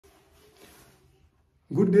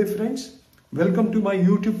Good day friends, welcome to my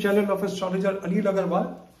YouTube channel of Astrologer Anil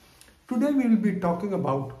Aggarwala. Today we will be talking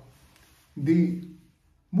about the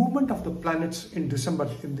movement of the planets in December,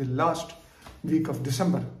 in the last week of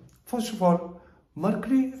December. First of all,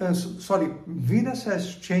 Venus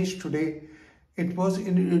has changed today. It was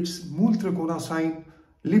in its Mool Trikona sign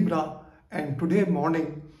Libra, and today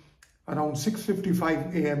morning around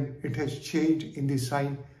 6:55 a.m. it has changed in the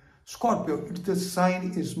sign Scorpio. The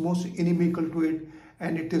sign is most inimical to it,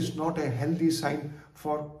 and it is not a healthy sign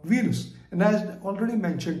for Venus. And as already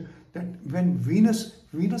mentioned, that when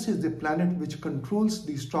Venus is the planet which controls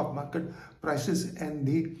the stock market prices and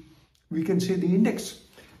we can say the index.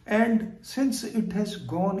 And since it has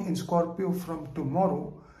gone in Scorpio from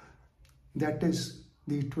tomorrow, that is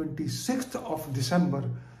the 26th of December,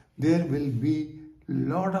 there will be a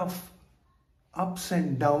lot of ups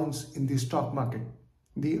and downs in the stock market.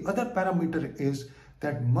 The other parameter is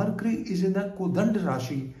that Mercury is in a Kodand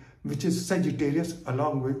Rashi, which is Sagittarius,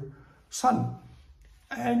 along with Sun.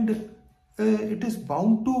 And it is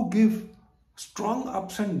bound to give strong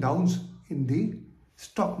ups and downs in the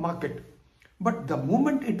stock market. But the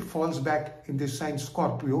moment it falls back in the sign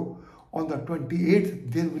Scorpio, on the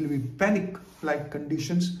 28th, there will be panic-like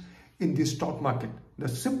conditions in the stock market. The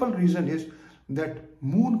simple reason is that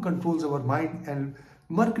Moon controls our mind and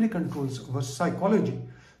Mercury controls our psychology.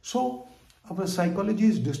 So our psychology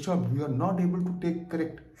is disturbed. We are not able to take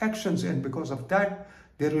correct actions, and because of that,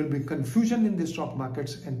 there will be confusion in the stock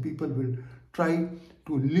markets and people will try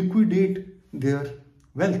to liquidate their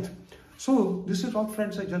wealth. So this is all,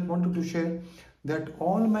 friends. I just wanted to share that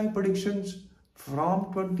all my predictions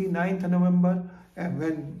from 29th November,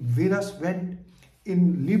 when Venus went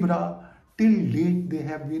in Libra, till date they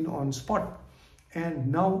have been on spot.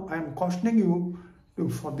 And now I am cautioning you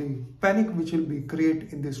for the panic which will be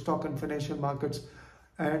created in the stock and financial markets.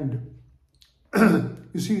 And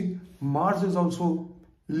you see, Mars is also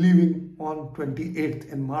leaving on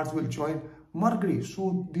 28th, and Mars will join Mercury.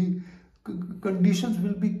 So the conditions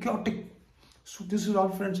will be chaotic. So this is all,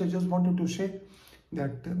 friends. I just wanted to say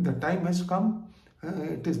that the time has come.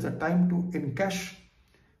 It is the time to encash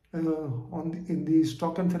in the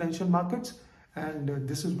stock and financial markets. And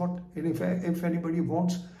this is what, if anybody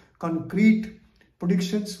wants concrete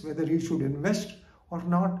predictions whether he should invest or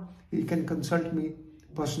not, he can consult me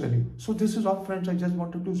personally. So this is all, friends. I just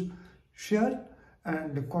wanted to share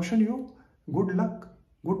and caution you. Good luck,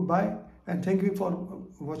 goodbye, and thank you for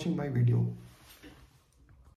watching my video.